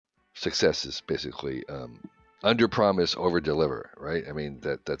success is basically under promise, over deliver, right? I mean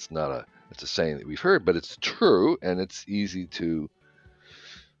that's a saying that we've heard, but it's true, and it's easy to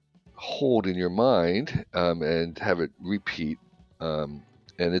hold in your mind and have it repeat. And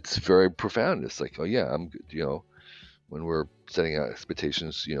it's very profound. It's like, oh yeah, I'm good. When we're setting out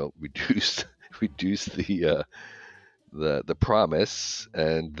expectations, reduce reduce the promise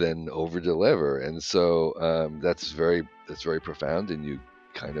and then over deliver. And so that's very profound, and you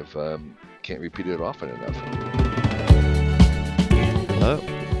kind of can't repeat it often enough. Hello.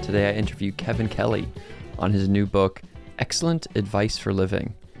 Today I interview Kevin Kelly on his new book, Excellent Advice for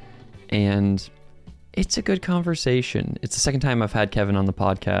Living. And it's a good conversation. It's the second time I've had Kevin on the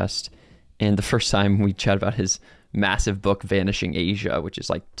podcast. And the first time we chat about his massive book, Vanishing Asia, which is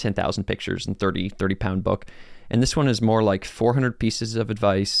like 10,000 pictures and 30-pound book. And this one is more like 400 pieces of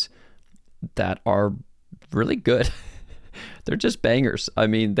advice that are really good. They're just bangers. I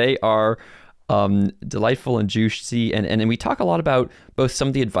mean, they are delightful and juicy. And we talk a lot about both some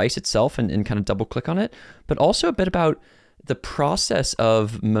of the advice itself and kind of double click on it, but also a bit about the process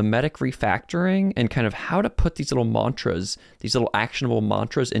of mimetic refactoring and kind of how to put these little mantras, these little actionable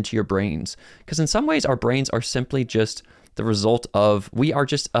mantras into your brains. Because in some ways, our brains are simply just the result of, we're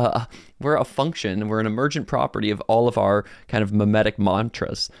a function, we're an emergent property of all of our kind of mimetic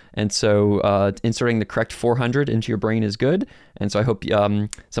mantras. And so inserting the correct 400 into your brain is good. And so I hope some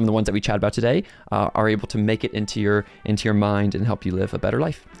of the ones that we chat about today are able to make it into your mind and help you live a better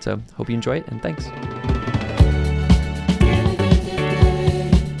life. So hope you enjoy it, and thanks.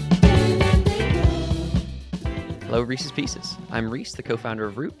 Hello, Reese's Pieces. I'm Reese, the co-founder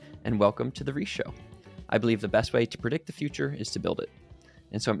of Root, and welcome to The Reese Show. I believe the best way to predict the future is to build it.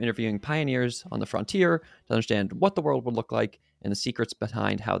 And so I'm interviewing pioneers on the frontier to understand what the world would look like and the secrets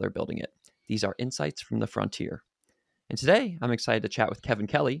behind how they're building it. These are insights from the frontier. And today, I'm excited to chat with Kevin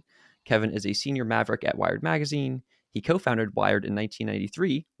Kelly. Kevin is a senior maverick at Wired Magazine. He co-founded Wired in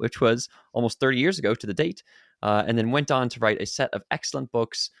 1993, which was almost 30 years ago to the date, and then went on to write a set of excellent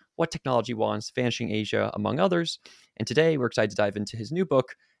books, What Technology Wants, Vanishing Asia, among others. And today, we're excited to dive into his new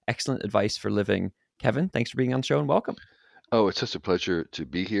book, Excellent Advice for Living. Kevin, thanks for being on the show and welcome. Oh, it's such a pleasure to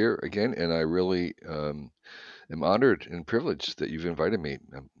be here again, and I really am honored and privileged that you've invited me.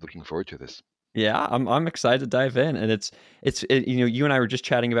 I'm looking forward to this. Yeah, I'm excited to dive in, and it's you and I were just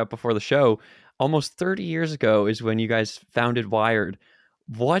chatting about before the show. Almost 30 years ago is when you guys founded Wired.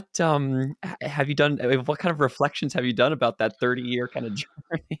 What have you done? What kind of reflections have you done about that 30-year kind of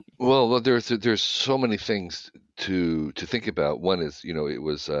journey? Well, there's so many things to think about. One is, it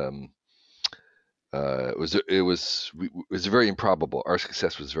was very improbable. Our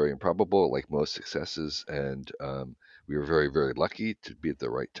success was very improbable, like most successes, and we were very, very lucky to be at the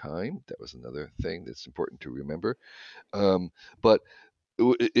right time. That was another thing that's important to remember. But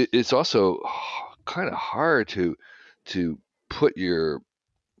it's also kind of hard to put your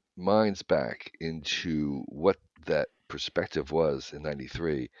minds back into what that perspective was in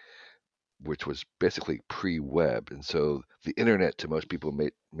 '93, which was basically pre-web. And so the internet to most people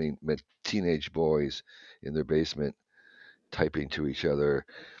meant teenage boys in their basement typing to each other.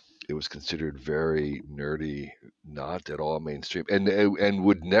 It was considered very nerdy, not at all mainstream, and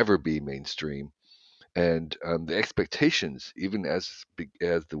would never be mainstream. And the expectations, even as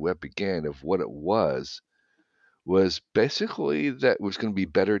the web began, of what it was basically that it was going to be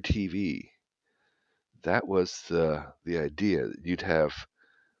better TV. That was the idea. You'd have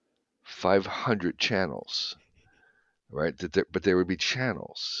 500 channels, right? But there would be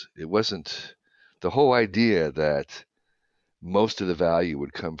channels. It wasn't the whole idea that most of the value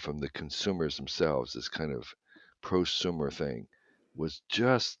would come from the consumers themselves. This kind of prosumer thing was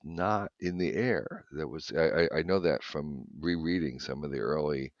just not in the air. I know that from rereading some of the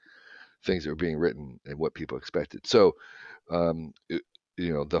early things that were being written and what people expected. So,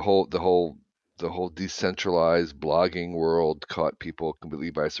 the whole decentralized blogging world caught people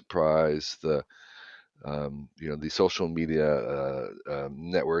completely by surprise. The social media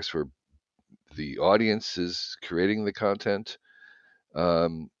networks where the audience is creating the content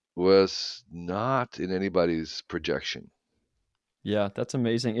was not in anybody's projection. Yeah, that's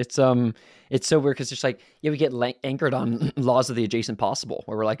amazing. It's so weird because it's like, we get anchored on laws of the adjacent possible,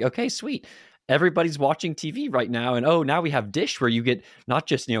 where we're like, okay, sweet. Everybody's watching TV right now, and now we have Dish, where you get not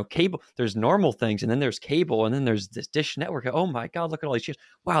just cable. There's normal things, and then there's cable, and then there's this Dish network. Oh my God, look at all these channels!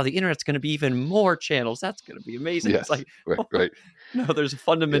 Wow, the internet's going to be even more channels. That's going to be amazing. Yes, it's like right. No, there's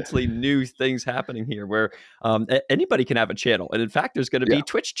fundamentally new things happening here where anybody can have a channel, and in fact, there's going to be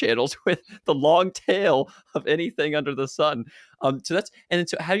Twitch channels with the long tail of anything under the sun. So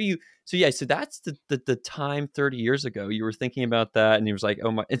how do you? So yeah, so that's the time 30 years ago you were thinking about that, and he was like,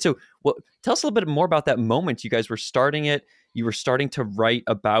 oh my. And so, well, tell us a little bit more about that moment. You guys were starting it. You were starting to write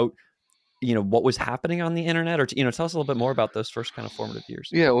about, what was happening on the internet, or tell us a little bit more about those first kind of formative years.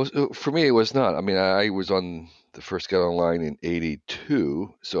 Yeah, for me, it was not. I mean, I was on the first got online in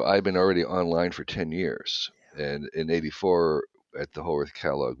 '82, so I've been already online for 10 years. And in '84, at the Whole Earth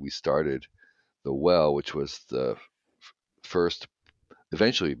Catalog, we started the Well, which was the first,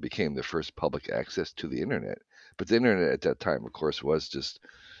 eventually became the first public access to the internet. But the internet at that time, of course, was just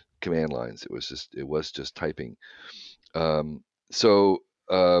command lines. It was just typing. Um, so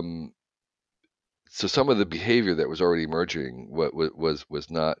um, so some of the behavior that was already emerging was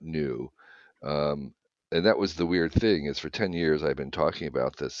not new. Um, and that was the weird thing, is for 10 years I've been talking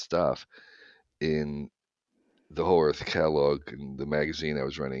about this stuff in the Whole Earth Catalog and the magazine I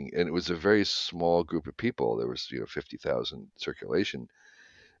was running, and it was a very small group of people. There was 50,000 circulation.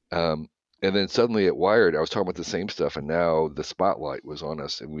 Um, and then suddenly at Wired, I was talking about the same stuff, and now the spotlight was on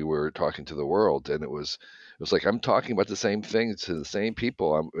us, and we were talking to the world, and it was like I'm talking about the same things to the same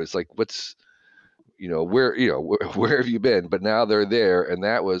people. It's like, what's where where have you been? But now they're there, and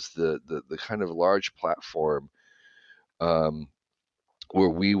that was the kind of large platform, um, where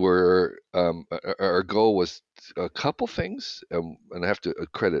we were. Our goal was a couple things, and I have to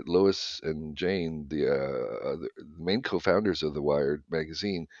credit Louis and Jane, the main co-founders of the Wired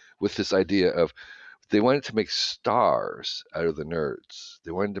magazine, with this idea of they wanted to make stars out of the nerds.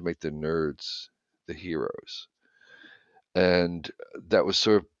 They wanted to make the nerds the heroes, and that was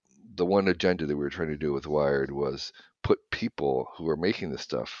sort of the one agenda that we were trying to do with Wired, was put people who are making this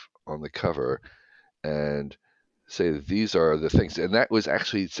stuff on the cover and say these are the things. And that was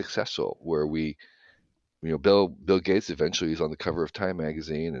actually successful, where we, Bill Gates eventually was on the cover of Time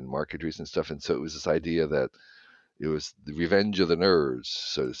magazine and Mark Andreessen and stuff. And so it was this idea that it was the revenge of the nerds,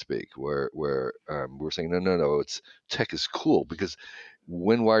 so to speak, where we're saying no, it's tech is cool, because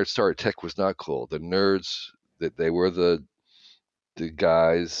when Wired started, tech was not cool. The nerds, that they were the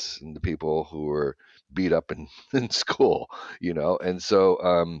guys and the people who were beat up in school, and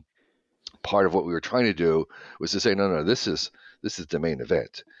so part of what we were trying to do was to say, no, this is the main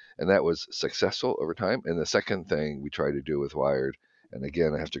event, and that was successful over time. And the second thing we tried to do with Wired, and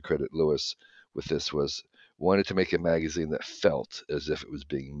again I have to credit Louis with this, was wanted to make a magazine that felt as if it was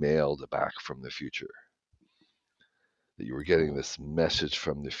being mailed back from the future, that you were getting this message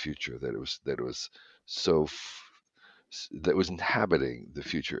from the future, that it was so that was inhabiting the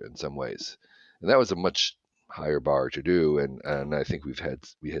future in some ways. And that was a much higher bar to do, and I think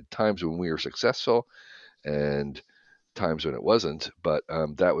we had times when we were successful and times when it wasn't, but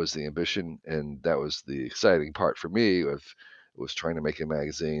that was the ambition, and that was the exciting part for me, was trying to make a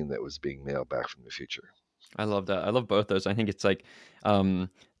magazine that was being mailed back from the future. I love that. I love both those. I think it's like,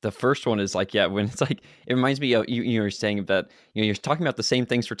 the first one is like, yeah, when it's like, it reminds me of you were saying that, you're talking about the same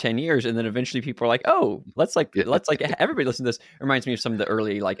things for 10 years. And then eventually people are like, oh, let's everybody listen to this. It reminds me of some of the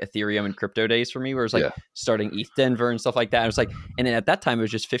early like Ethereum and crypto days for me, where it's like starting ETH Denver and stuff like that. It was like, and then at that time it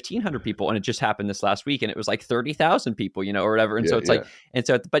was just 1,500 people, and it just happened this last week, and it was like 30,000 people, or whatever. And so it's like, and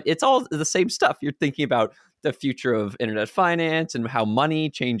so, but it's all the same stuff. You're thinking about the future of internet finance and how money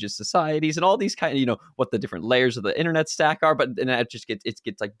changes societies and all these kind of, what the different layers of the internet stack are. But then it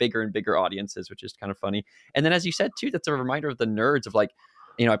gets like bigger and bigger audiences, which is kind of funny. And then, as you said too, that's a reminder of the nerds of like,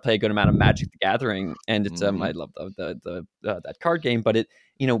 I play a good amount of Magic the Gathering, and it's I love the that card game. But it,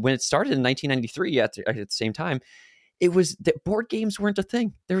 when it started in 1993, at the same time, it was that board games weren't a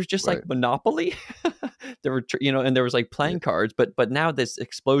thing. There was just like Monopoly. There were, and there was like playing cards, but now this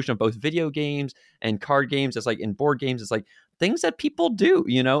explosion of both video games and card games, it's like in board games, it's like things that people do,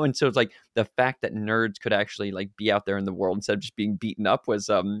 and so it's like the fact that nerds could actually like be out there in the world instead of just being beaten up was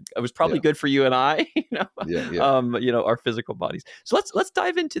it was probably good for you and I, our physical bodies. So let's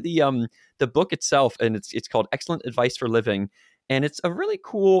dive into the book itself, and it's called Excellent Advice for Living, and it's a really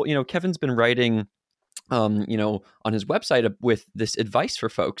cool, Kevin's been writing on his website with this advice for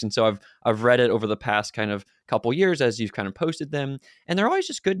folks. And so I've read it over the past kind of couple years as you've kind of posted them, and they're always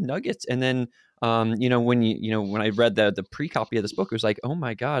just good nuggets. And then, when I read the pre-copy of this book, it was like, oh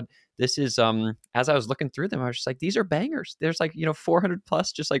my God, this is, as I was looking through them, I was just like, these are bangers. There's like, 400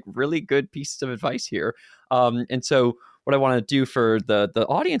 plus, just like really good pieces of advice here. And so what I want to do for the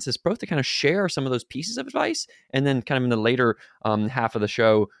audience is both to kind of share some of those pieces of advice, and then kind of in the later half of the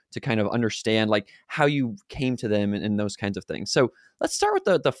show to kind of understand like how you came to them and those kinds of things. So let's start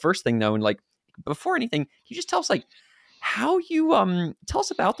with the first thing though. And like, before anything, can you just tell us like how you tell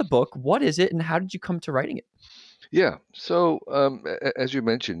us about the book? What is it, and how did you come to writing it? Yeah. So, as you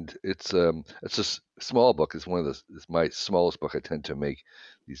mentioned, it's a small book. It's one of the it's my smallest book. I tend to make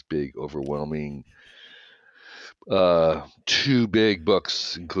these big, overwhelming, two big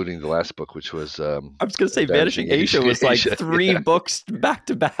books, including the last book, which was I was going to say Vanishing Vanishing Asia was like Asia. three books back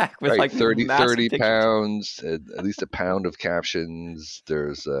to back with Right, like massive 30 pictures. pounds, at least a pound of captions.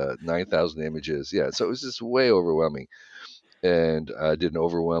 There's 9,000 images. Yeah, so it was just way overwhelming. And I did an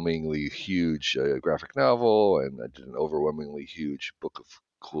overwhelmingly huge graphic novel, and I did an overwhelmingly huge book of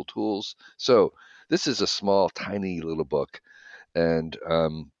cool tools. So this is a small, tiny little book, and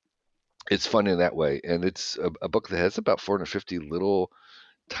it's fun in that way. And it's a book that has about 450 little,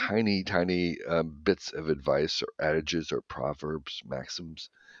 tiny, tiny bits of advice or adages or proverbs,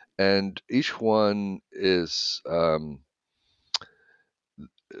 maxims, and each one is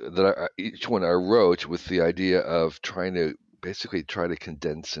each one I wrote with the idea of trying to basically try to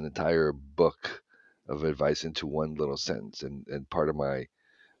condense an entire book of advice into one little sentence. And part of my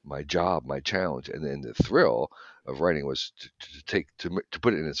job, my challenge, and then the thrill of writing was to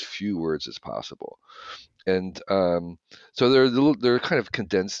put it in as few words as possible. And so they're kind of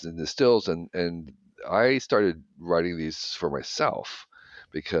condensed and distilled, and I started writing these for myself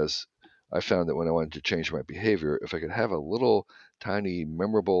because I found that when I wanted to change my behavior, if I could have a little tiny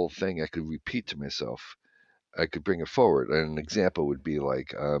memorable thing I could repeat to myself, I could bring it forward. And an example would be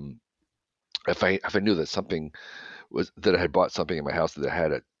like, if I knew that something was that I had bought something in my house that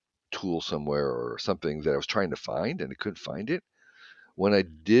had a tool somewhere or something that I was trying to find and I couldn't find it. When I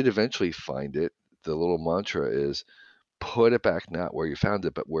did eventually find it, the little mantra is put it back not where you found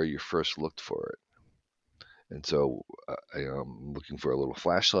it, but where you first looked for it. And so I'm looking for a little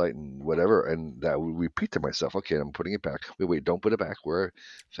flashlight and whatever, and that would repeat to myself, okay, I'm putting it back. Wait, don't put it back where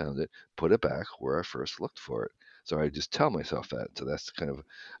I found it. Put it back where I first looked for it. So I just tell myself that. So that's kind of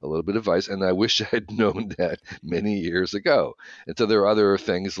a little bit of advice, and I wish I had known that many years ago. And so there are other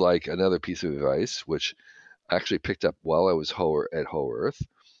things like another piece of advice, which I actually picked up while I was at Whole Earth,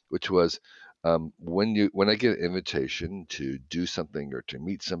 which was when I get an invitation to do something or to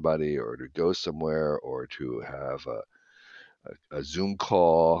meet somebody or to go somewhere or to have a Zoom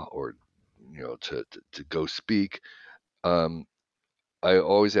call or to go speak, um, I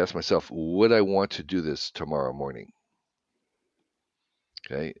always ask myself, would I want to do this tomorrow morning?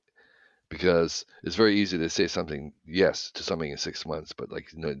 Okay, because it's very easy to say something yes to something in 6 months, but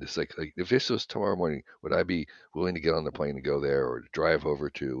it's like if this was tomorrow morning, would I be willing to get on the plane and go there or to drive over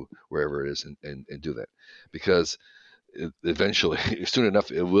to wherever it is and do that? Because eventually, soon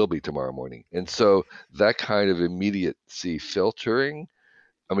enough, it will be tomorrow morning. And so that kind of immediacy filtering,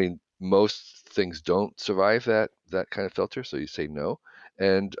 I mean, most things don't survive that kind of filter, so you say no.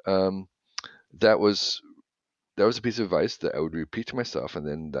 And that was that was a piece of advice that I would repeat to myself, and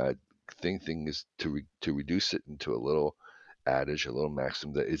then that thing is to reduce it into a little adage, a little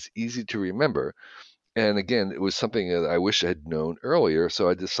maxim that is easy to remember. And again, it was something that I wish I had known earlier, so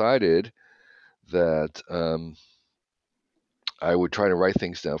I decided that I would try to write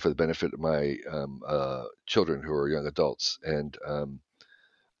things down for the benefit of my children who are young adults. And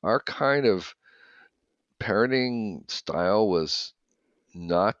our kind of parenting style was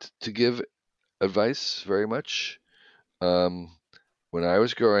not to give advice very much. Um, when I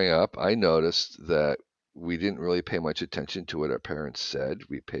was growing up, I noticed that we didn't really pay much attention to what our parents said.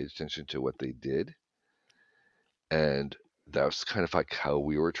 We paid attention to what they did. And that was kind of like how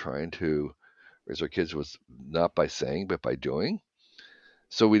we were trying to raise our kids, was not by saying, but by doing.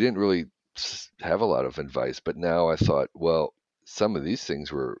 So we didn't really have a lot of advice, but now I thought, well, some of these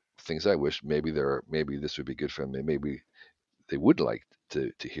things were things I wish maybe this would be good for them. Maybe they would like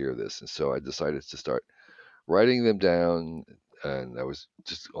to hear this. And so I decided to start writing them down. And I was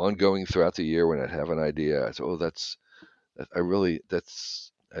just ongoing throughout the year when I'd have an idea. I said, oh, I really,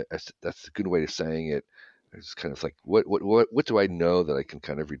 that's a good way of saying it. It's kind of like, what do I know that I can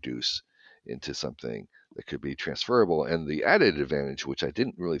kind of reduce into something that could be transferable? And the added advantage, which I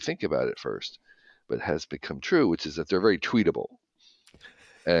didn't really think about at first, but has become true, which is that they're very tweetable.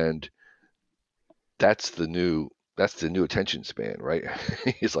 And that's the new attention span, right?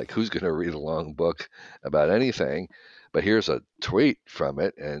 It's like, who's going to read a long book about anything? But here's a tweet from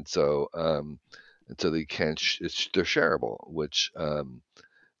it, and so they can they're shareable, which I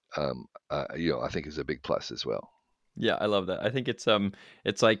think is a big plus as well. Yeah, I love that. I think it's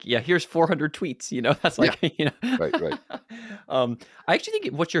like, yeah, here's 400 tweets, that's Yeah, like, right. I actually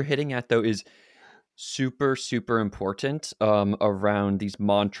think what you're hitting at though is super, super important around these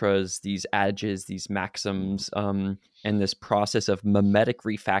mantras, these adages, these maxims, and this process of mimetic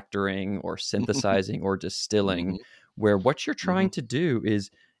refactoring or synthesizing or distilling, Hmm. where what you're Hmm. trying to do is,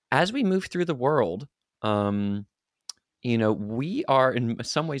 as we move through the world, we are, in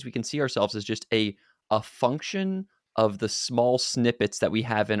some ways, we can see ourselves as just a function of the small snippets that we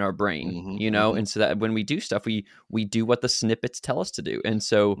have in our brain, Hmm. Hmm. and so that when we do stuff, we do what the snippets tell us to do. And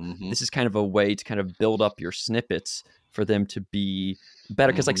so Hmm. this is kind of a way to kind of build up your snippets for them to be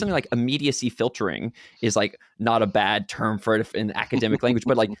better, because like Hmm. something like immediacy filtering is like not a bad term for it in academic language,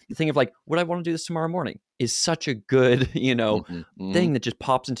 but like the thing of like, would I want to do this tomorrow morning, is such a good Hmm. Hmm. thing that just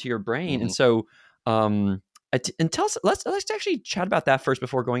pops into your brain. And Hmm. so and tell us, let's actually chat about that first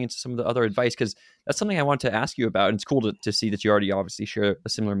before going into some of the other advice, because that's something I wanted to ask you about. And it's cool to see that you already obviously share a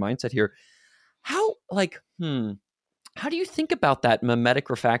similar mindset here. How like how do you think about that mimetic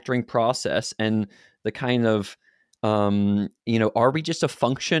refactoring process and the kind of are we just a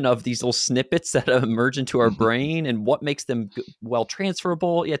function of these little snippets that emerge into our Hmm. brain, and what makes them well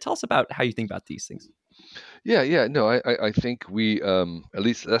transferable? Yeah, tell us about how you think about these things. Yeah, yeah. No, I think we at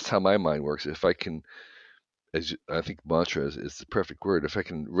least that's how my mind works. If I can, I think mantra is the perfect word. If I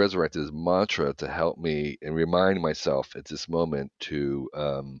can resurrect this mantra to help me and remind myself at this moment to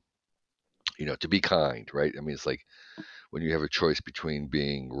to be kind, right? I mean, it's like when you have a choice between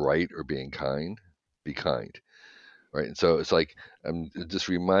being right or being kind, be kind, right? And so it's like I'm just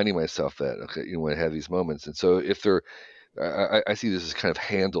reminding myself that, okay, when I have these moments. And so if they're I see this as kind of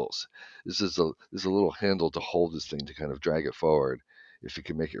handles. This is a little handle to hold this thing, to kind of drag it forward. If you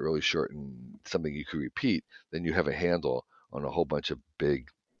can make it really short and something you can repeat, then you have a handle on a whole bunch of big,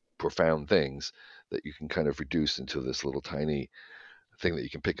 profound things that you can kind of reduce into this little tiny thing that you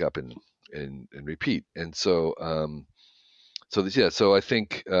can pick up and repeat. And so so I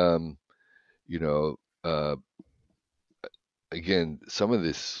think you know uh, again, some of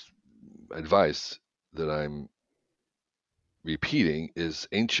this advice that I'm repeating is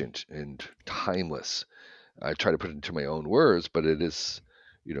ancient and timeless. I try to put it into my own words, but it is,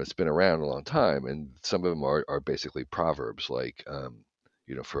 it's been around a long time, and some of them are basically proverbs, like,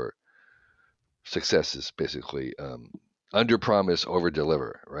 for success is basically under promise, over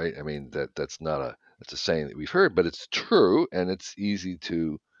deliver, right? I mean that's a saying that we've heard, but it's true, and it's easy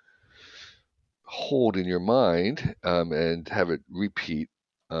to hold in your mind and have it repeat,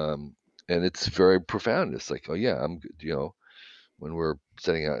 um, and it's very profound. It's like, oh yeah, I'm good, when we're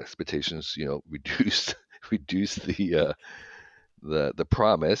setting out expectations, reduce reduce the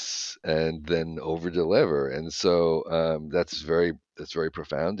promise and then over deliver. And so that's very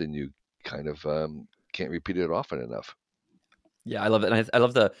profound, and you kind of can't repeat it often enough. Yeah, I love it. And I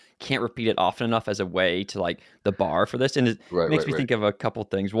love the can't repeat it often enough as a way to like the bar for this. And it Right, makes right, me right. think of a couple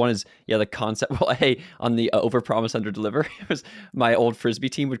things. One is, yeah, the concept. Well, hey, on the over promise, under deliver, it was my old Frisbee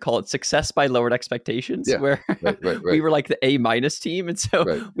team would call it success by lowered expectations, Yeah. where Right, right, we right, were like the A minus team. And so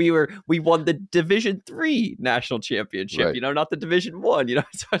right, we won the Division 3 national championship, right, not the Division 1,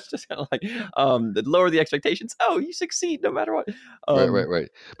 So it's just kind of like, lower the expectations. Oh, you succeed no matter what. right, right, Um, right.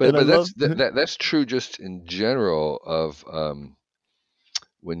 But and I but love, that's true just in general of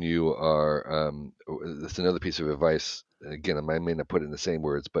when you are that's another piece of advice. Again, I may not put it in the same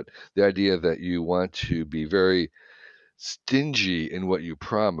words, but the idea that you want to be very stingy in what you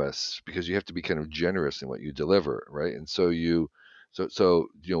promise, because you have to be kind of generous in what you deliver, right? And so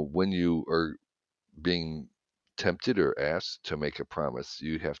when you are being tempted or asked to make a promise,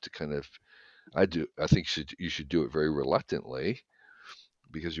 you have to kind of, I think you should do it very reluctantly,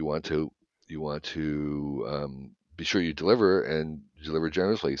 because you want to be sure you deliver and deliver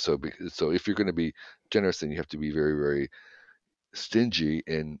generously. So if you're going to be generous, then you have to be very, very stingy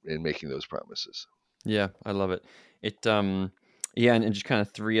in making those promises. Yeah, I love it. It yeah, and just kind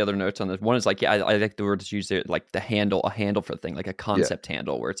of three other notes on this. One is like, yeah, I like the word that's used there, like a handle for the thing, like a Yeah, concept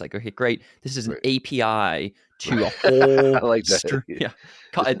handle, where it's like, okay, great, this is an right. API to a I whole like that. string. Yeah,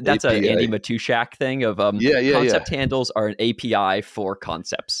 Just an that's a Andy API. Matushak thing of Yeah, yeah, yeah. concept handles are an API for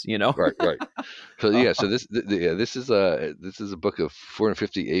concepts. Right, right. So Uh, yeah, so yeah, this is a book of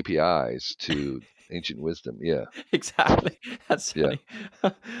 450 APIs to ancient wisdom. Yeah, exactly. That's yeah, funny.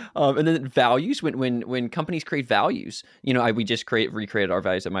 And then values, when companies create values, we just recreated our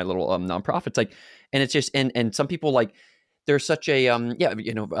values at my little nonprofits, like, and it's just, and some people like, there's such a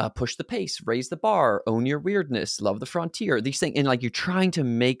push the pace, raise the bar, own your weirdness, love the frontier, these things, and like you're trying to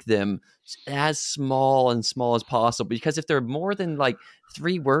make them as small as possible, because if they're more than like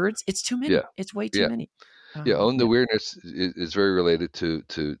 3 words, it's too yeah, many. It's way too yeah, many. yeah. Own the Yeah. weirdness is very related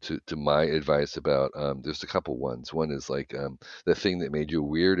to my advice about. There's a couple ones. One is like the thing that made you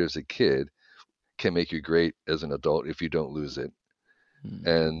weird as a kid can make you great as an adult if you don't lose it. Mm.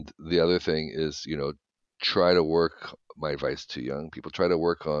 And the other thing is, try to work. My advice to young people: try to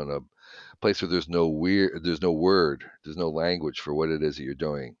work on a place where there's no word, there's no language for what it is that you're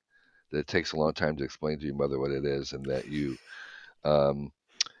doing. that it takes a long time to explain to your mother what it is, and that um,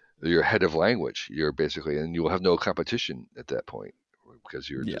 you're head of language. You're basically, and you will have no competition at that point because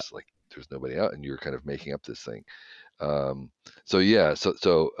you're Yeah. just like there's nobody out, and you're kind of making up this thing. Um, so yeah,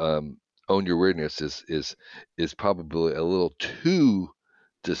 own your weirdness is probably a little too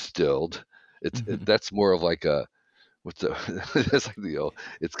distilled. That's more of like a what's the that's like the old,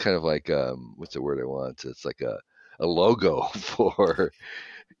 it's kind of like what's the word I want? It's like a logo for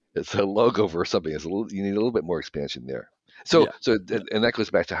it's a logo for something. You need a little bit more expansion there. Yeah. Yeah. And that goes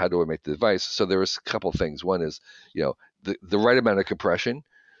back to how do I make the device? So there was a couple things. One is, the right amount of compression,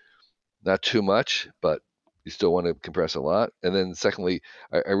 not too much, but you still want to compress a lot. And then secondly,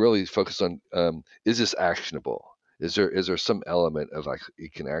 I really focus on, is this actionable? Is there some element of like you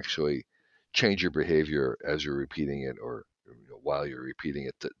can actually change your behavior as you're repeating it, or while you're repeating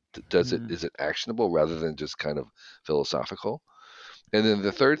it? Mm. Is it actionable rather than just kind of philosophical? And then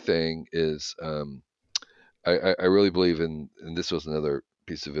the third thing is, I really believe in, and this was another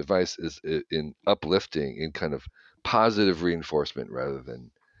piece of advice, is in uplifting, in kind of positive reinforcement rather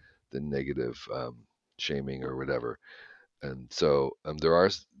than negative shaming or whatever. And so there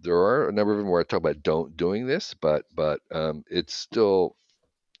are a number of them where I talk about don't doing this, but it's still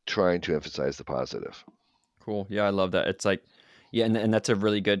trying to emphasize the positive. Cool. Yeah, I love that. It's like, yeah, and that's a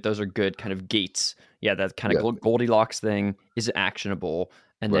really good. Those are good kind of gates. Yeah, that kind of Yeah, Goldilocks thing. Is it actionable?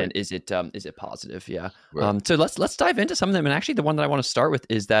 And then right, is it positive? Yeah. right. So let's dive into some of them. And actually, the one that I want to start with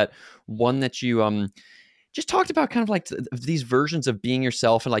is that one that you just talked about, kind of like these versions of being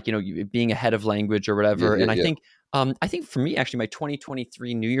yourself, and like you being ahead of language or Yeah, whatever. yeah, And yeah. I think for me, actually, my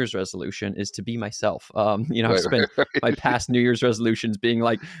 2023 New Year's resolution is to be myself. I've Right, spent right, my past New Year's resolutions being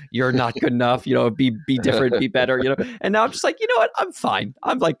like, "You're not good enough," be different, right. be better, And now I'm just like, you know what? I'm fine.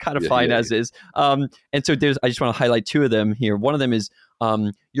 I'm like kind of Yeah, fine yeah, as is. And so I just want to highlight two of them here. One of them is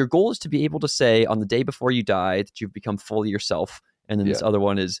your goal is to be able to say on the day before you die that you've become fully yourself. And then this yeah. other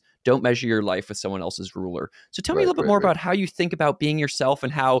one is don't measure your life with someone else's ruler. So tell me a Right, little bit right, more right. about how you think about being yourself,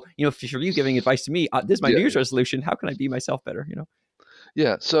 and how, for you giving advice to me, this is my Yeah, New Year's resolution. How can I be myself better?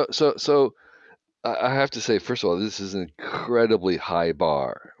 yeah. So I have to say, first of all, this is an incredibly high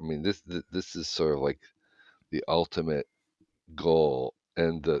bar. I mean, this is sort of like the ultimate goal.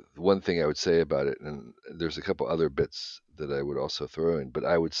 And the one thing I would say about it, and there's a couple other bits that I would also throw in, but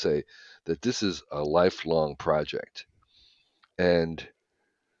I would say that this is a lifelong project. And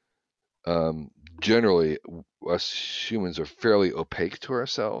um, generally, us humans are fairly opaque to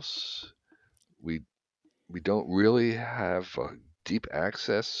ourselves. We we don't really have deep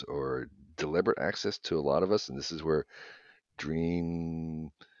access or deliberate access to a lot of us, and this is where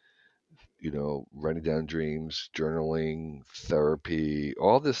dream, writing down dreams, journaling, therapy,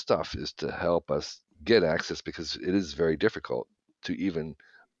 all this stuff is to help us get access, because it is very difficult to even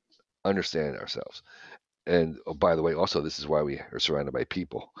understand ourselves. And oh, by the way, also, this is why we are surrounded by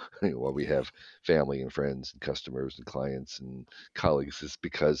people, why we have family and friends and customers and clients and colleagues, is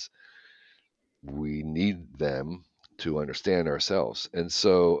because we need them to understand ourselves. And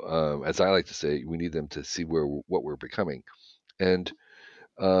so, as I like to say, we need them to see what we're becoming. And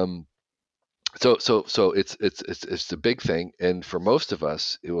um, so it's the big thing, and for most of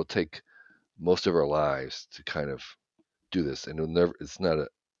us, it will take most of our lives to kind of do this, and it's not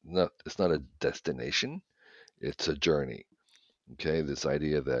a destination, it's a journey. Okay, this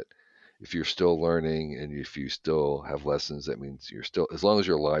idea that if you're still learning and if you still have lessons, that means you're still, as long as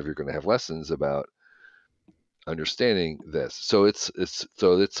you're alive, you're going to have lessons about understanding this. So it's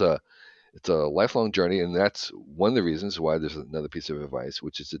a lifelong journey, and that's one of the reasons why there's another piece of advice,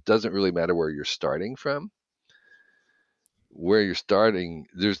 which is it doesn't really matter where you're starting from. Where you're starting,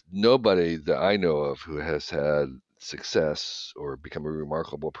 there's nobody that I know of who has had success or become a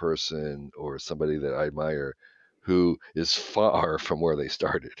remarkable person or somebody that I admire who is far from where they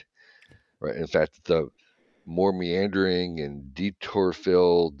started. Right. In fact, the more meandering and detour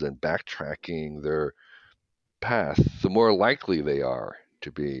filled and backtracking their path, the more likely they are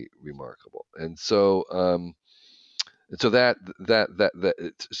to be remarkable. And so it's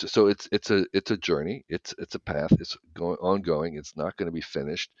a journey. It's a path. It's going ongoing. It's not going to be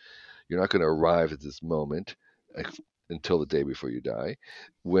finished. You're not going to arrive at this moment until the day before you die,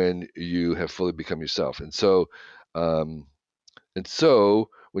 when you have fully become yourself. Um, and so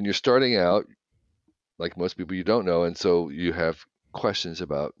when you're starting out, like most people, you don't know, and so you have questions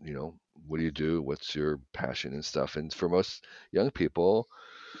about, what do you do? What's your passion and stuff? And for most young people,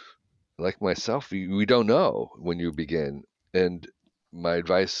 like myself, we don't know when you begin. And my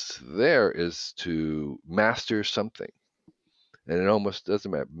advice there is to master something. And it almost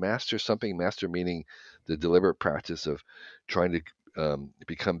doesn't matter. Master something, master meaning the deliberate practice of trying to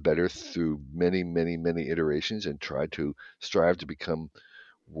become better through many, many, many iterations and strive to become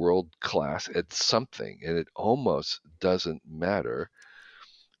world class at something. And it almost doesn't matter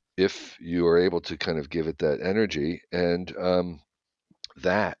if you are able to kind of give it that energy. And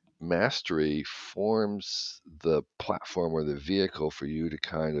that mastery forms the platform or the vehicle for you to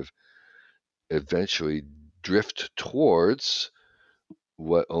kind of eventually drift towards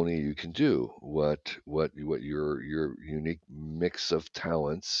what only you can do, what your unique mix of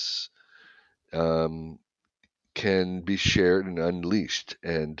talents um, can be shared and unleashed.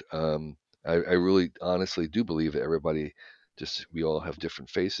 And I really honestly do believe that everybody, just we all have different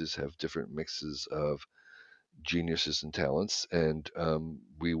faces, have different mixes of geniuses and talents, and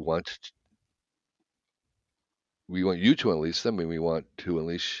we want you to unleash them, and we want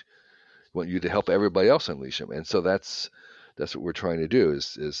you to help everybody else unleash them. And so that's what we're trying to do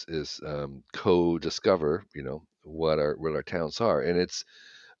is co-discover, what our talents are. And it's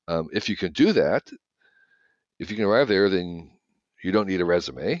if you can do that, if you can arrive there, then you don't need a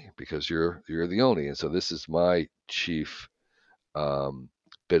resume because you're the only. And so this is my chief um,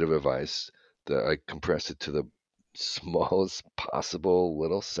 bit of advice, that I compress it to the smallest possible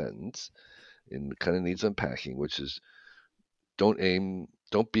little sentence, and kind of needs unpacking, which is don't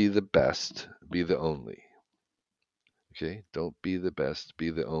be the best, be the only. Okay, don't be the best, be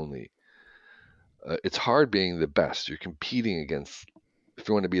the only. It's hard being the best. You're competing against. If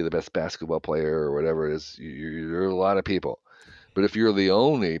you want to be the best basketball player or whatever it is, you're a lot of people. But if you're the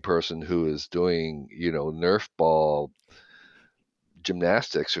only person who is doing, Nerf ball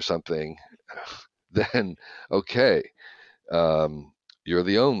gymnastics or something, then okay, you're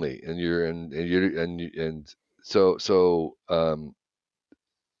the only, and so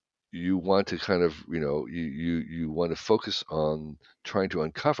you want to kind of, you want to focus on trying to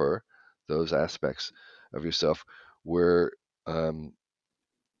uncover those aspects of yourself where um,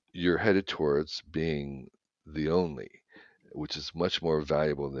 you're headed towards being the only, which is much more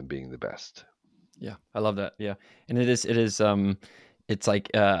valuable than being the best. Yeah, I love that. Yeah, and it is it's like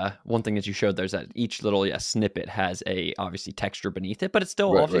one thing that you showed there's that each little snippet has a obviously texture beneath it, but it's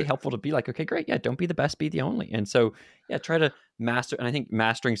still Right, obviously right. helpful to be like, okay, great, yeah, don't be the best, be the only. And so try to master. And I think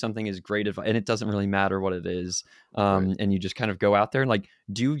mastering something is great advice, and it doesn't really matter what it is. Right. And you just kind of go out there and like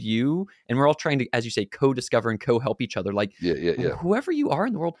do you, and we're all trying to, as you say, co-discover and co-help each other. Like Yeah, yeah, yeah. whoever you are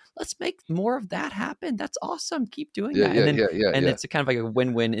in the world, let's make more of that happen. That's awesome. Keep doing Yeah, that. And yeah, then yeah, yeah, and yeah. it's a kind of like a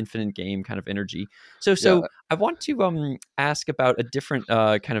win-win infinite game kind of energy. So Yeah, I want to ask about a different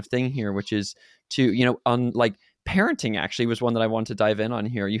kind of thing here, which is to on like parenting. Actually, was one that I wanted to dive in on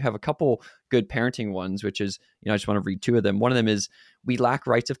here. You have a couple good parenting ones, which is I just want to read two of them. One of them is we lack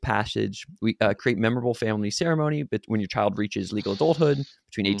rites of passage. We create memorable family ceremony, but when your child reaches legal adulthood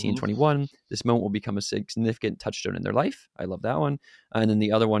between 18 and hmm 21, this moment will become a significant touchstone in their life. I love that one. And then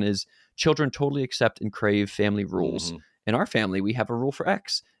the other one is children totally accept and crave family rules. hmm In our family, we have a rule for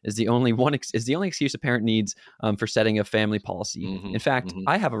X is the only one is the only excuse a parent needs for setting a family policy. hmm In fact, hmm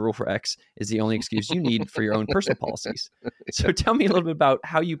I have a rule for X is the only excuse you need for your own personal policies. So tell me a little bit about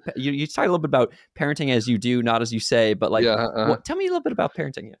how you talk a little bit about parenting as you do, not as you say, but like Yeah, what? Tell me a little bit about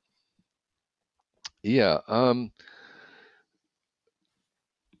parenting. Yeah. yeah.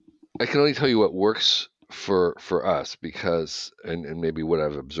 I can only tell you what works for us, because and maybe what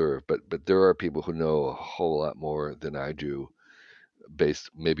I've observed, but there are people who know a whole lot more than I do,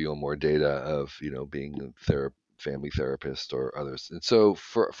 based maybe on more data of being a family therapist or others. And so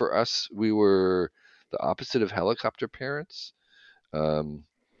for us, we were the opposite of helicopter parents, um,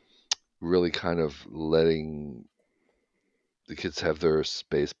 really kind of letting the kids have their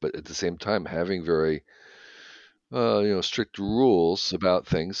space, but at the same time having very strict rules about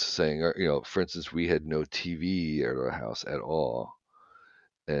things, saying, for instance, we had no TV at our house at all,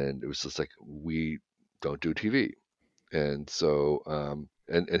 and it was just like we don't do TV. And so,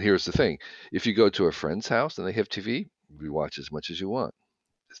 and here's the thing: if you go to a friend's house and they have TV, you watch as much as you want.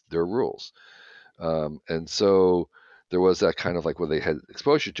 It's their rules. And so there was that kind of like where they had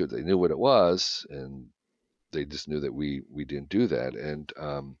exposure to it, they knew what it was, and they just knew that we didn't do that. And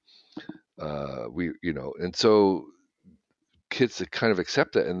and so kids that kind of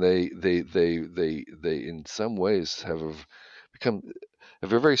accept it, and they in some ways become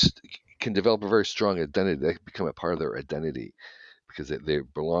have a very can develop a very strong identity. They become a part of their identity because they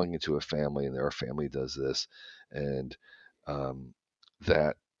belong into a family, and their family does this, and um,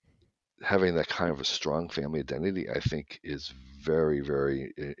 that having that kind of a strong family identity, I think, is very,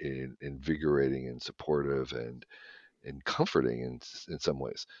 very invigorating and supportive and comforting in some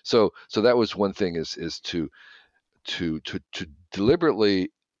ways. So that was one thing, is to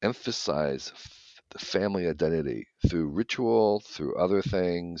deliberately emphasize the family identity through ritual, through other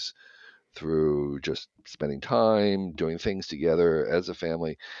things, through just spending time doing things together as a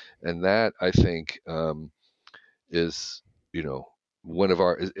family. And that, I think, is, you know, one of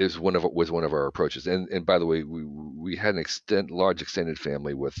our is one of was one of our approaches. And by the way, we had an large extended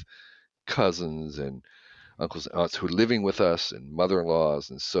family with cousins and uncles and aunts who were living with us and mother-in-laws,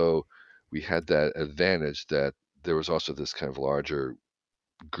 and so we had that advantage that there was also this kind of larger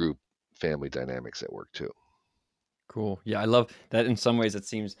group family dynamics at work too. Cool. Yeah, I love that. In some ways, it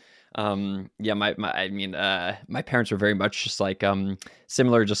seems, yeah, my parents were very much just like,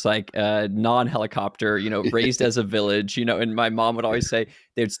 similar, just like, non-helicopter, raised as a village, and my mom would always say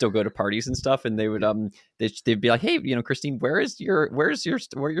they'd still go to parties and stuff, and they would, they'd be like, hey, Christine, where are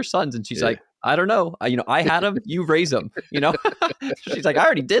your sons? And she's Yeah. like, I don't know. I had them, you raise them. She's like, I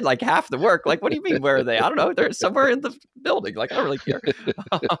already did like half the work. Like, what do you mean? Where are they? I don't know. They're somewhere in the building. Like, I don't really care.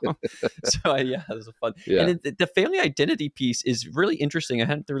 So yeah, it was fun. Yeah. And the family identity piece is really interesting. I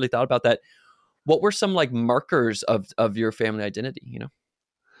hadn't really thought about that. What were some like markers of your family identity?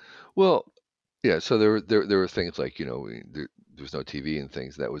 Well, yeah. So there were things like, there was no TV and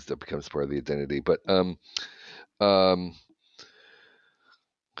things that becomes part of the identity. But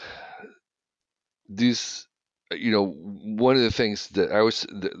these, one of the things that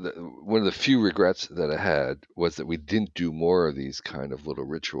one of the few regrets that I had was that we didn't do more of these kind of little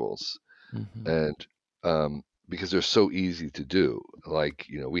rituals, Mm-hmm. and because they're so easy to do. Like,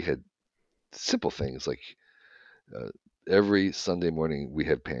 we had simple things like uh, every Sunday morning we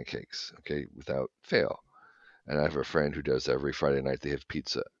had pancakes, okay, without fail. And I have a friend who does every Friday night they have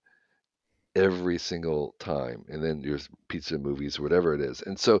pizza every single time, and then there's pizza movies or whatever it is.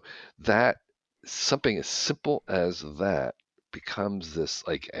 And so that something as simple as that becomes this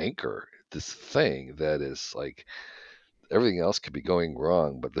like anchor, this thing that is like everything else could be going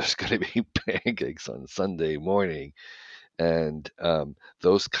wrong, but there's going to be pancakes on Sunday morning. And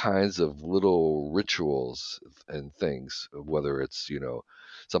those kinds of little rituals and things, whether it's,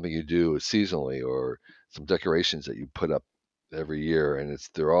 something you do seasonally or some decorations that you put up every year, and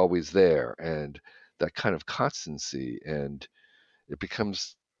they're always there, and that kind of constancy, and it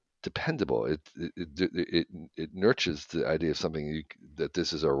becomes dependable. It nurtures the idea of something that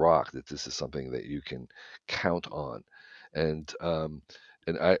this is a rock, that this is something that you can count on. And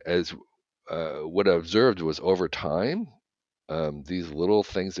I as what I observed was over time, these little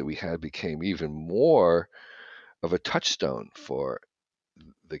things that we had became even more of a touchstone for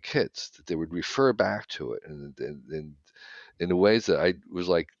the kids, that they would refer back to it, and in the ways that I was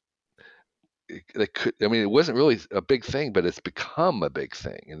like, I mean, it wasn't really a big thing, but it's become a big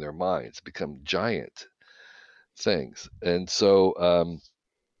thing in their minds, become giant things. And so,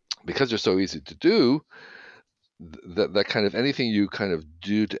 because they're so easy to do, that kind of anything you kind of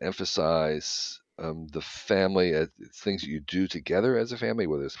do to emphasize the family, things that you do together as a family,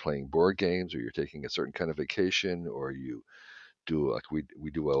 whether it's playing board games or you're taking a certain kind of vacation, or you do like we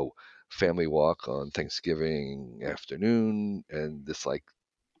do a family walk on Thanksgiving afternoon, and this like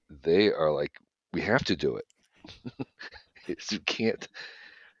they are like, we have to do it.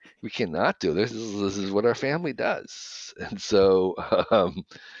 We cannot do this is what our family does. And so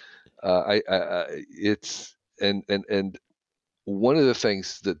it's and one of the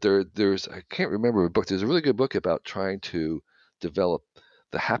things that there's, I can't remember a book, there's a really good book about trying to develop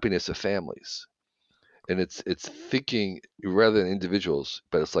the happiness of families, and it's thinking rather than individuals,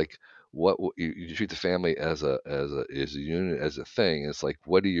 but it's like you treat the family as a unit, as a thing. It's like,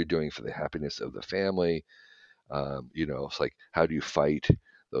 what are you doing for the happiness of the family? It's like, how do you fight?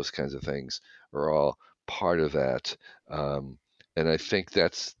 Those kinds of things are all part of that. And I think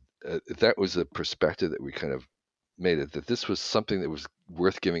that was a perspective that we kind of made it, that this was something that was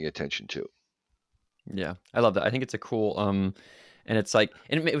worth giving attention to. Yeah, I love that. I think it's a cool, and it's like,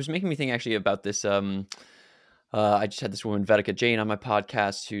 and it was making me think actually about this. I just had this woman, Vedika Jain, on my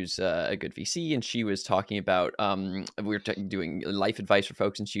podcast, who's a good VC, and she was talking about, we were doing life advice for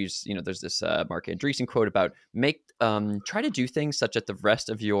folks, and she's, there's this Mark Andreessen quote about try to do things such that the rest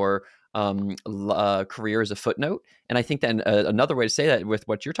of your career is a footnote. And I think then another way to say that with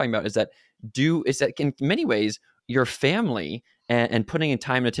what you're talking about is that in many ways your family and putting in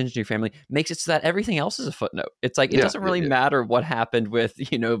time and attention to your family makes it so that everything else is a footnote. It's like, it doesn't really matter what happened with,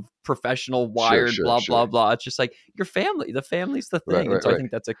 professional wired, Sure, blah, sure. blah, blah. It's just like your family, the family's the thing. Right, and so right. I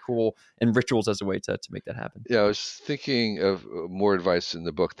think that's a cool, and rituals as a way to make that happen. Yeah, I was thinking of more advice in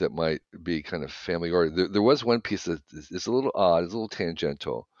the book that might be kind of family oriented. There was one piece that is a little odd, it's a little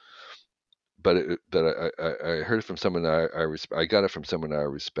tangential, but I heard it from someone I got it from someone I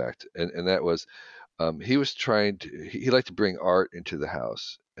respect, and that was, he was trying to he liked to bring art into the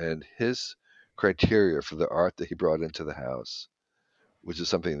house, and his criteria for the art that he brought into the house, which is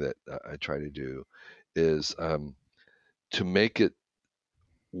something that I try to do, is to make it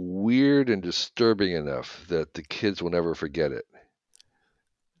weird and disturbing enough that the kids will never forget it.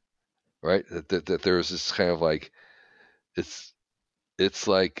 Right? That there's this kind of like it's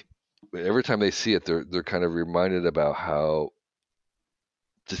like every time they see it, they're kind of reminded about how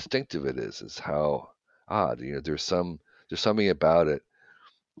distinctive it is how odd. There's something about it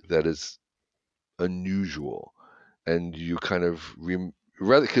that is unusual, and you kind of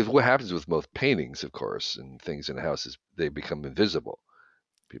rather, because what happens with most paintings, of course, and things in a house is they become invisible.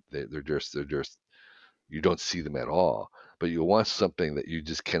 They're just you don't see them at all. But you want something that you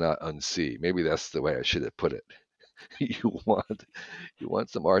just cannot unsee. Maybe that's the way I should have put it. you want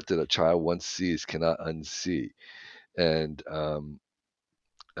some art that a child once sees cannot unsee, and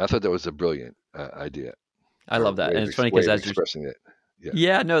I thought that was a brilliant idea, I or love that. way And of it's funny way because of as you're expressing it. Yeah.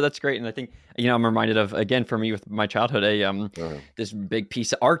 Yeah, no, that's great. And I think, I'm reminded of, again, for me with my childhood, Uh-huh. this big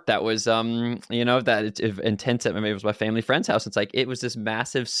piece of art that was, that it's intense at maybe it was my family friend's house. It's like, it was this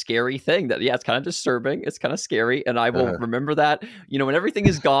massive, scary thing that, yeah, it's kind of disturbing. It's kind of scary. And I will Uh-huh. remember that, when everything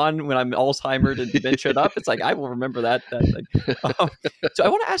is gone, when I'm Alzheimer'd and dementia up, it's like, I will remember that thing. So I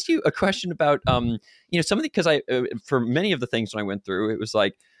want to ask you a question about, some of the, because for many of the things when I went through, it was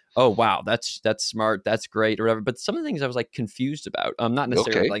like, oh wow, that's smart, that's great, or whatever. But some of the things I was like confused about, not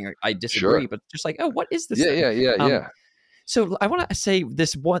necessarily Okay. like I disagree, Sure. but just like, oh, what is this Yeah, thing? yeah, yeah, yeah. So I want to say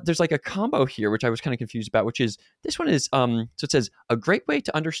this one. There's like a combo here, which I was kind of confused about, which is this one is so it says a great way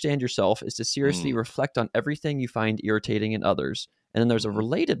to understand yourself is to seriously Mm. reflect on everything you find irritating in others. And then there's a Mhm.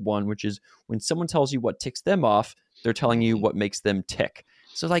 related one, which is when someone tells you what ticks them off, they're telling you Mhm. what makes them tick.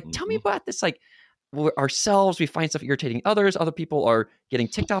 So like, tell me Mhm. about this, like ourselves, we find stuff irritating others. Other people are getting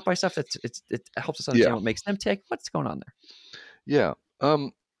ticked off by stuff. It helps us Yeah. understand what makes them tick. What's going on there? Yeah.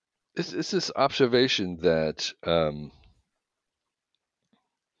 It's this observation that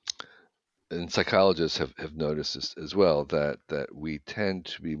and psychologists have noticed this as well, that we tend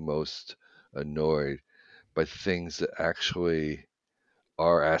to be most annoyed by things that actually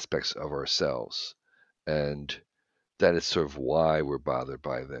are aspects of ourselves, and that is sort of why we're bothered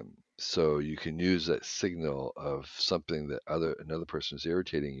by them. So you can use that signal of something that another person is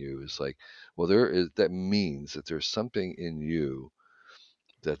irritating you is like, well, that means that there's something in you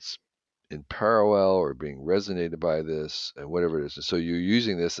that's in parallel or being resonated by this, and whatever it is. And so you're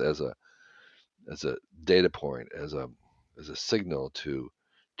using this as a data point, as a signal to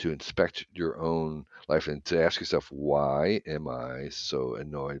inspect your own life and to ask yourself, why am I so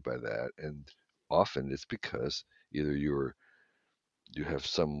annoyed by that? And often it's because either you have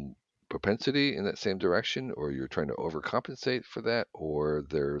some propensity in that same direction, or you're trying to overcompensate for that, or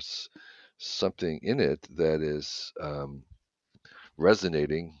there's something in it that is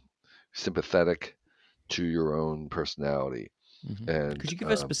resonating, sympathetic to your own personality. And Could you give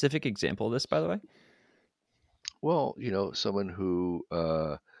a specific example of this, by the way? well, someone who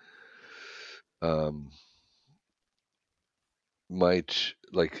um, might,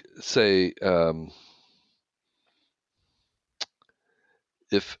 like, say,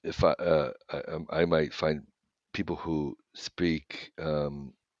 if I might find people who speak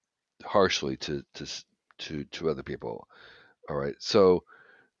harshly to other people. All right, so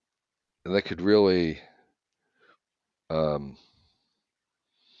that could really um,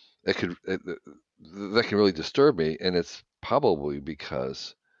 that could that can really disturb me, and it's probably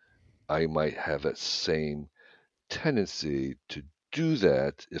because I might have that same tendency to do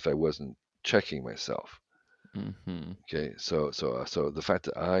that if I wasn't checking myself. Mm-hmm. Okay, so the fact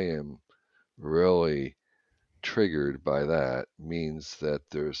that I am really triggered by that means that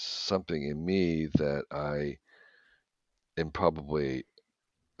there's something in me that I am probably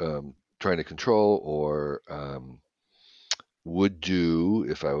trying to control, or would do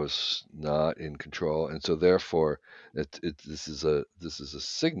if I was not in control, and so therefore, this is a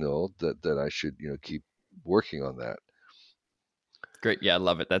signal that I should keep working on that. Great. Yeah, I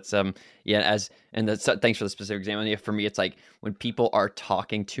love it. That's yeah, that's thanks for the specific example. Yeah, for me it's like when people are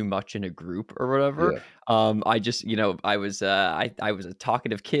talking too much in a group or whatever. Yeah. I just, I was a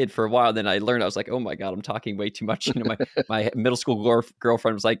talkative kid for a while, then I learned I was like, "Oh my god, I'm talking way too much." My middle school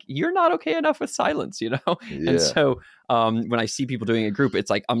girlfriend was like, "You're not okay enough with silence." And Yeah. so when I see people doing a group, it's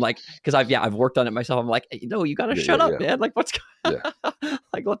like I'm like, because I've worked on it myself. I'm like, hey, no, you got to Yeah. Yeah. shut up, Yeah. man. Like what's Yeah.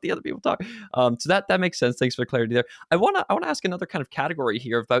 like let the other people talk. So that makes sense. Thanks for the clarity there. I wanna ask another kind of category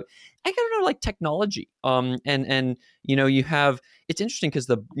here about, I don't know, like technology. And you have, it's interesting because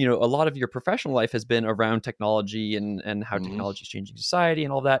a lot of your professional life has been around technology and how Hmm. technology is changing society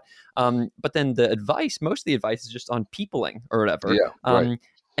and all that. But then most of the advice is just on peopling or whatever. Yeah. Right.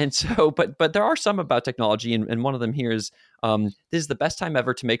 And so, but there are some about technology, and one of them here is this is the best time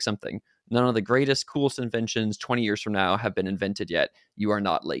ever to make something. None of the greatest, coolest inventions 20 years from now have been invented yet. You are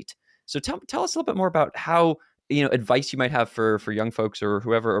not late. So tell us a little bit more about how, advice you might have for young folks or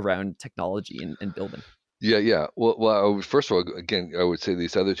whoever around technology and building. Yeah, yeah. First of all, again, I would say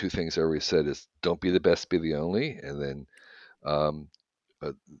these other two things I already said is don't be the best, be the only, and then um,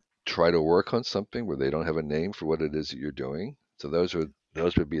 uh, try to work on something where they don't have a name for what it is that you're doing. So those would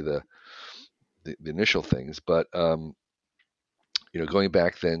be the initial things. But going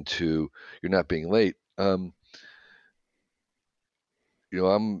back then to you're not being late. I'm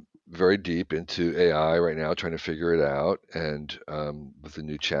very deep into AI right now, trying to figure it out, and with the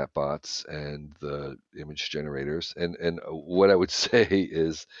new chatbots and the image generators. And what I would say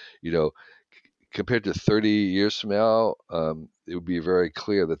is, you know, compared to 30 years from now, it would be very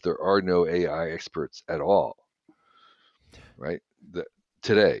clear that there are no AI experts at all, right? The,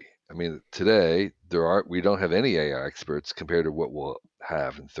 today, I mean, today we don't have any AI experts compared to what we'll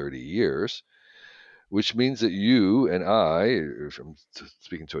have in 30 years, which means that you and I, if I'm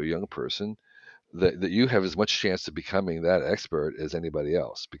speaking to a young person, that you have as much chance of becoming that expert as anybody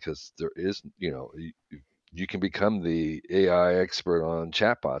else, because there is, you can become the AI expert on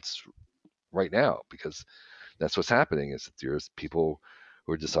chatbots right now, because that's what's happening is that there's people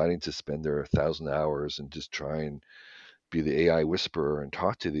who are deciding to spend their 1,000 hours and just try and be the AI whisperer and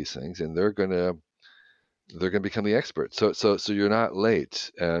talk to these things, and they're gonna become the expert. So you're not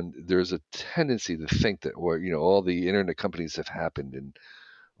late, and there's a tendency to think that where all the internet companies have happened, and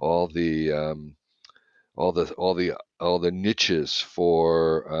all the all the niches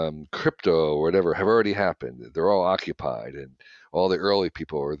for crypto or whatever have already happened. They're all occupied, and all the early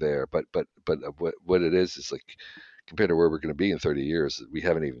people are there. But what it is like compared to where we're going to be in 30 years, we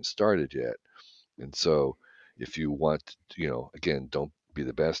haven't even started yet. And so, if you want, again, don't be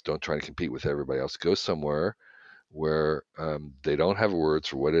the best. Don't try to compete with everybody else. Go somewhere where they don't have words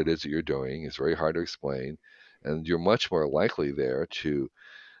for what it is that you're doing. It's very hard to explain, and you're much more likely there to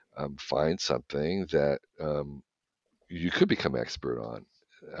find something that you could become expert on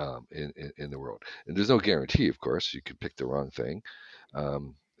in the world. And there's no guarantee, of course. You could pick the wrong thing.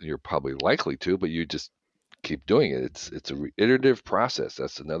 You're probably likely to, but you just keep doing it. It's a iterative process.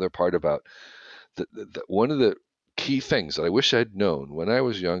 That's another part about one of the key things that I wish I'd known when I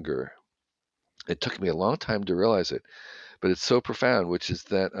was younger. It took me a long time to realize it, but it's so profound, which is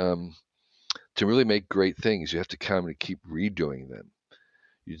that to really make great things, you have to come and keep redoing them.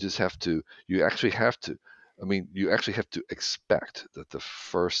 You actually have to, I mean, you actually have to expect that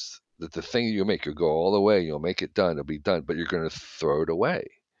the thing you make, you'll go all the way, you'll make it done, it'll be done, but you're going to throw it away.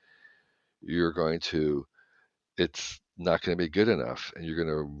 You're going to, it's not going to be good enough, and you're going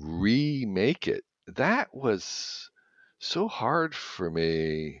to remake it. That was so hard for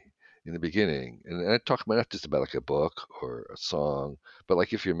me in the beginning. And I talk about not just about like a book or a song, but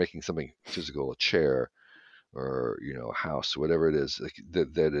like if you're making something physical, a chair, or a house, whatever it is, like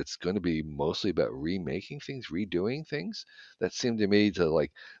that it's going to be mostly about remaking things, redoing things. That seemed to me to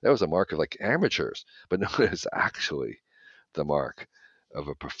like that was a mark of like amateurs, but no, it's actually the mark of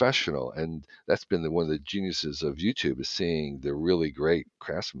a professional. And that's been one of the geniuses of YouTube, is seeing the really great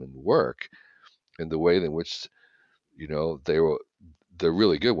craftsmen work, and the way in which they will, the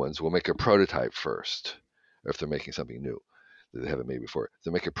really good ones will make a prototype first, if they're making something new that they haven't made before.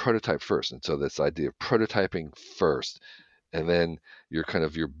 They make a prototype first, and so this idea of prototyping first, and then you're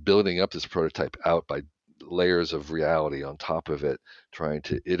building up this prototype out by layers of reality on top of it, trying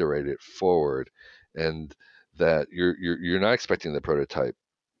to iterate it forward, and that you're not expecting the prototype.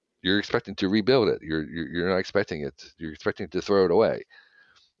 You're expecting to rebuild it. You're not expecting it. You're expecting to throw it away.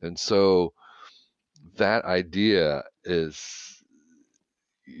 And so that idea is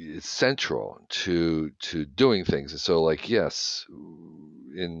central to doing things. And so, like, yes,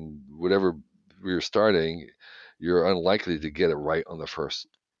 in whatever you're starting, you're unlikely to get it right on the first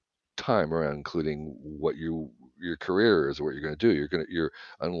time around, including what your career is, what you're going to do. You're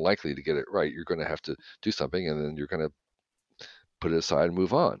unlikely to get it right. You're going to have to do something, and then you're going to put it aside and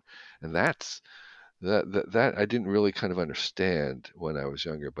move on. And that I didn't really kind of understand when I was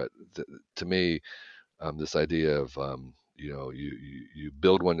younger. But to me, this idea of you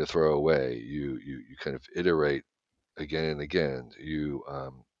build one to throw away. You kind of iterate again and again. You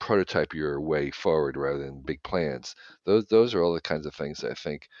prototype your way forward rather than big plans. Those are all the kinds of things that I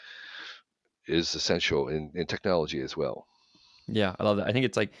think is essential in technology as well. Yeah, I love that. I think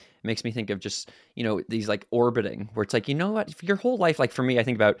it's like, it makes me think of just, these like orbiting where it's like, you know what, if your whole life, like for me, I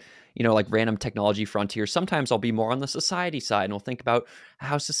think about, like random technology frontiers. Sometimes I'll be more on the society side and we'll think about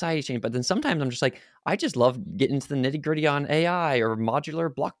how society changed. But then sometimes I'm just like, I just love getting into the nitty gritty on AI or modular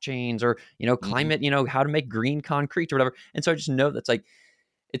blockchains or, Hmm. climate, how to make green concrete or whatever. And so I just know that's like,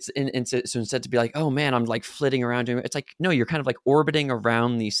 so instead to be like, oh man, I'm like flitting around doing it, it's like, no, you're kind of like orbiting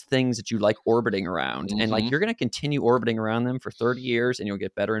around these things that you like orbiting around, and like Hmm. you're going to continue orbiting around them for 30 years and you'll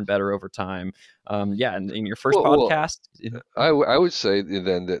get better and better over time. Yeah, and in your first Well, podcast, I would say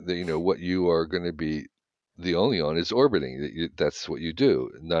then that what you are going to be the only on is orbiting. That's what you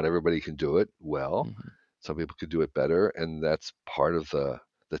do. Not everybody can do it well. Mhm. Some people could do it better, and that's part of the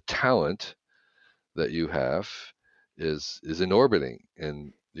talent that you have is in orbiting.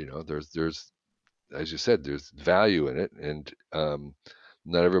 And there's as you said, there's value in it, and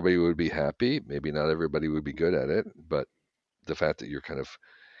not everybody would be happy. Maybe not everybody would be good at it, but the fact that you're kind of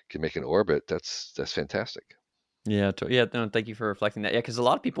can make an orbit, that's fantastic. Yeah, yeah. No, thank you for reflecting that. Yeah, because a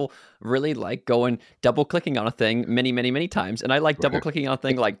lot of people really like going double clicking on a thing many, many, many times, and I like double clicking on a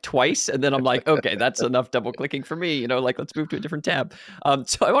thing like twice, and then I'm like, okay, that's enough double clicking for me. Like let's move to a different tab.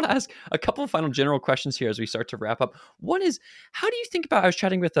 So I want to ask a couple of final general questions here as we start to wrap up. One is, how do you think about? I was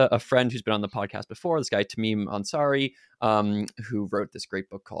chatting with a friend who's been on the podcast before. This guy Tamim Ansari, who wrote this great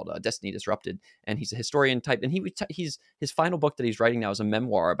book called Destiny Disrupted, and he's a historian type, and he's his final book that he's writing now is a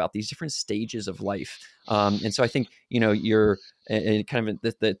memoir about these different stages of life. And so I think, you're kind of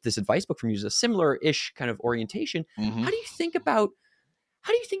this advice book from you is a similar-ish kind of orientation. Hmm. How do you think about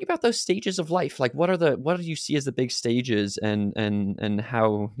those stages of life? Like, what do you see as the big stages, and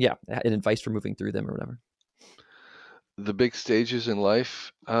how, yeah, and advice for moving through them or whatever? The big stages in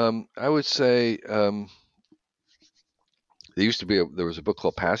life, I would say, there was a book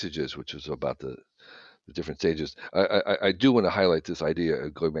called Passages, which was about the different stages. I do want to highlight this idea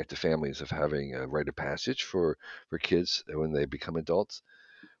of going back to families of having a rite of passage for kids when they become adults,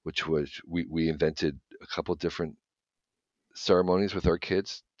 which was we invented a couple different ceremonies with our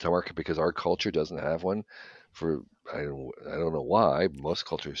kids because our culture doesn't have one. For I don't know why most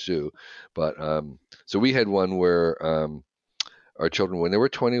cultures do, but so we had one where our children, when they were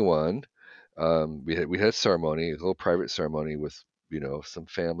 21, we had a ceremony, a little private ceremony with some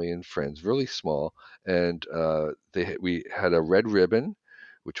family and friends, really small, and we had a red ribbon,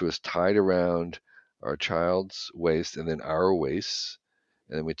 which was tied around our child's waist and then our waists,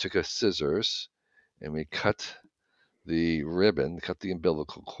 and then we took a scissors and we cut the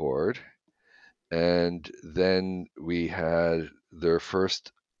umbilical cord, and then we had their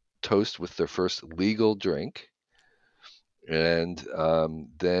first toast with their first legal drink, and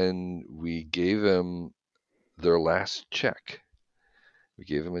then we gave them their last check. We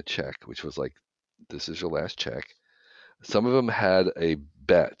gave them a check, which was like, "This is your last check." Some of them had a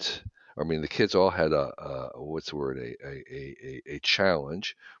bet. I mean, the kids all had what's the word? A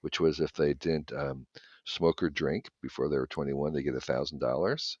challenge, which was if they didn't smoke or drink before they were 21, they get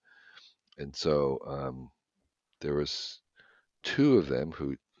 $1,000. And so there was two of them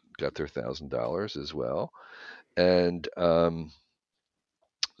who got their $1,000 as well. And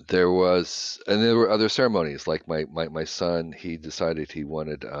there were other ceremonies, like my son, he decided he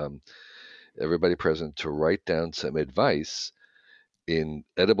wanted everybody present to write down some advice in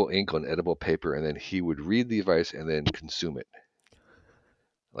edible ink on edible paper, and then he would read the advice and then consume it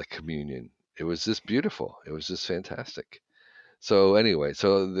like communion. It was just beautiful. It was just fantastic. So anyway,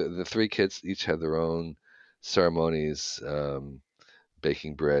 so the three kids each had their own ceremonies,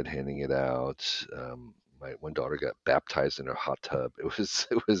 baking bread, handing it out. My one daughter got baptized in a hot tub. It was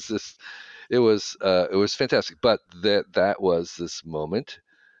fantastic. But that was this moment,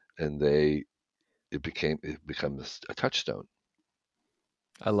 and it becomes a touchstone.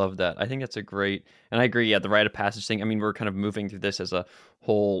 I love that. I think that's a great, and I agree. Yeah, the rite of passage thing. I mean, we're kind of moving through this as a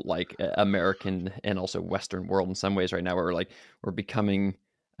whole, like American and also Western world in some ways right now, where we're becoming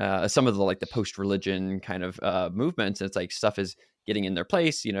some of the like the post-religion kind of movements. It's like stuff is getting in their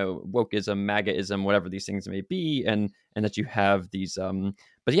place, wokeism, MAGAism, whatever these things may be, and that you have these.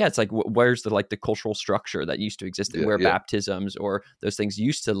 But yeah, it's like where's the like the cultural structure that used to exist, Yeah, where yeah, baptisms or those things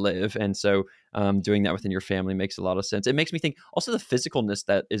used to live, and so doing that within your family makes a lot of sense. It makes me think also the physicalness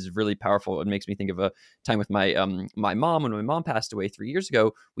that is really powerful. It makes me think of a time with my mom. When my mom passed away 3 years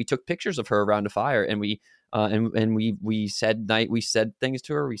ago, we took pictures of her around a fire, and we said things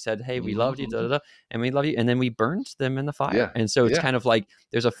to her. We said, "Hey, we hmm loved you, da, da, da, and we love you," and then we burned them in the fire. yeah, And so it's yeah, kind of like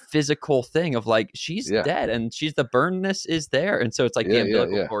there's a physical thing of like she's yeah, dead, and the burnedness is there, and so it's like the yeah, yeah,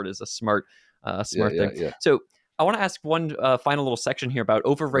 umbilical yeah, cord is a smart yeah, thing. yeah, So I want to ask one final little section here about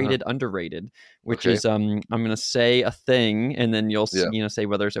overrated, underrated, which Okay. is I'm going to say a thing, and then you'll Yeah. say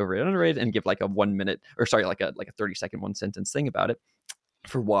whether it's overrated, underrated, and give like a 1 minute, or sorry, like a 30-second, one sentence thing about it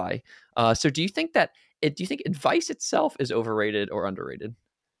for why. So do you think advice itself is overrated or underrated?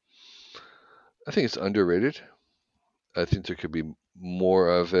 I think it's underrated. I think there could be more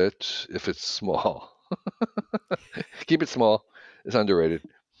of it if it's small. Keep it small. It's underrated.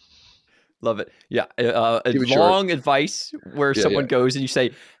 Love it. Yeah. Keep it short. Long advice where Yeah, yeah. someone goes and you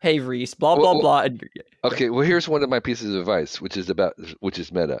say, "Hey, Reese, blah, Well, blah, well, blah." And, okay. Well, here's one of my pieces of advice, which is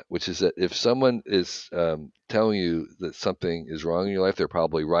meta, which is that if someone is telling you that something is wrong in your life, they're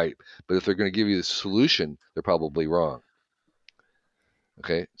probably right. But if they're going to give you the solution, they're probably wrong.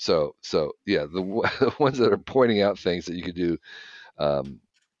 Okay. So yeah, the ones that are pointing out things that you could do, how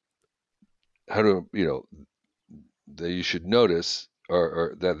to, that you should notice,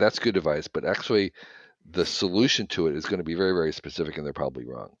 or that's good advice, but actually the solution to it is going to be very, very specific, and they're probably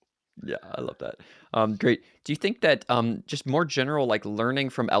wrong. yeah, I love that. Great. Do you think that just more general, like learning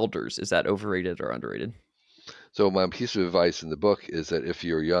from elders, is that overrated or underrated? So my piece of advice in the book is that if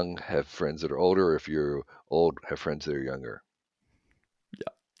you're young, have friends that are older, or if you're old, have friends that are younger.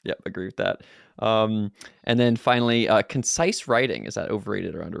 Yeah. Yep. Agree with that. And then finally, concise writing, is that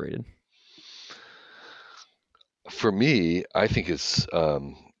overrated or underrated? For me, I think it's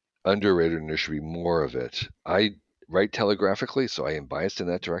underrated, and there should be more of it. I write telegraphically, so I am biased in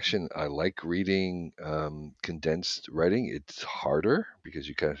that direction. I like reading condensed writing. It's harder because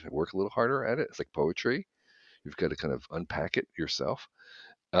you kind of work a little harder at it. It's like poetry. You've got to kind of unpack it yourself.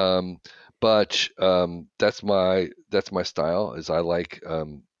 But that's my style. Is I like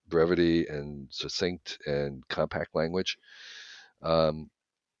brevity and succinct and compact language.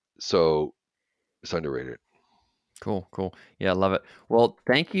 So it's underrated. Cool. Yeah, I love it. Well,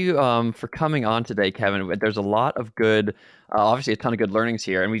 thank you for coming on today, Kevin. There's a lot of good, obviously a ton of good learnings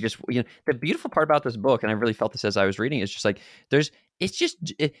here, and we just, the beautiful part about this book, and I really felt this as I was reading, is just like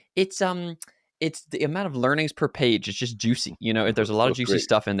it's the amount of learnings per page. It's just juicy. There's a lot of juicy Great.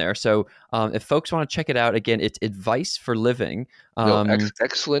 stuff in there. So if folks want to check it out, again, it's Advice for Living. No,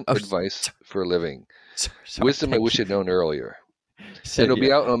 excellent advice for living. Sorry, Wisdom I wish I'd known earlier. So, It'll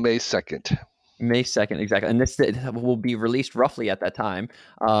be out on May 2nd. May 2nd, exactly. And this will be released roughly at that time.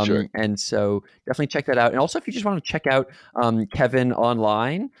 Sure. And so definitely check that out. And also, if you just want to check out Kevin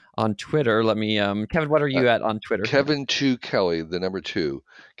online on Twitter, Kevin, what are you at on Twitter? Kevin 2 Kelly, the number 2.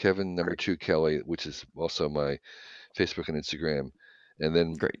 Kevin number 2 Kelly, which is also my Facebook and Instagram. And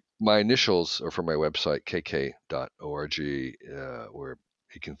then my initials are from my website, kk.org, where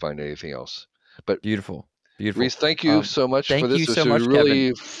you can find anything else. But Beautiful. Reese, thank you so much for this. Thank you so This much, was really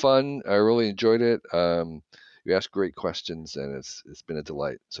Kevin. fun. I really enjoyed it. You asked great questions, and it's been a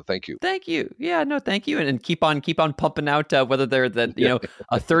delight. So thank you. Thank you. Yeah, no, thank you. And keep on pumping out whether they're a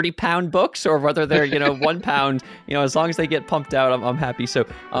 30-pound books or whether they're 1 pound. As long as they get pumped out, I'm happy. So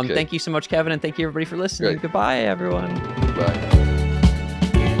thank you so much, Kevin, and thank you everybody for listening. Great. Goodbye, everyone. Bye.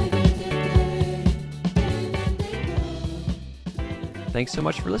 Thanks so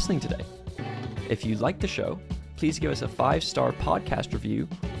much for listening today. If you like the show, please give us a 5-star podcast review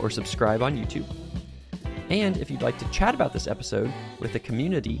or subscribe on YouTube. And if you'd like to chat about this episode with a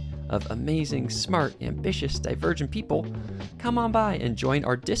community of amazing, smart, ambitious, divergent people, come on by and join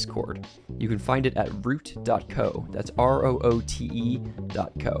our Discord. You can find it at roote.co. That's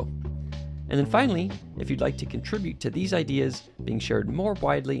ROOTE.co. And then finally, if you'd like to contribute to these ideas being shared more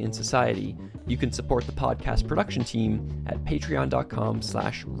widely in society, you can support the podcast production team at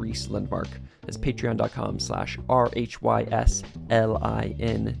patreon.com/Reese Lindmark. That's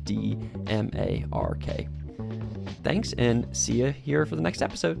patreon.com/RHYSLINDMARK. Thanks, and see you here for the next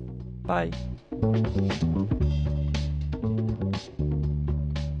episode. Bye.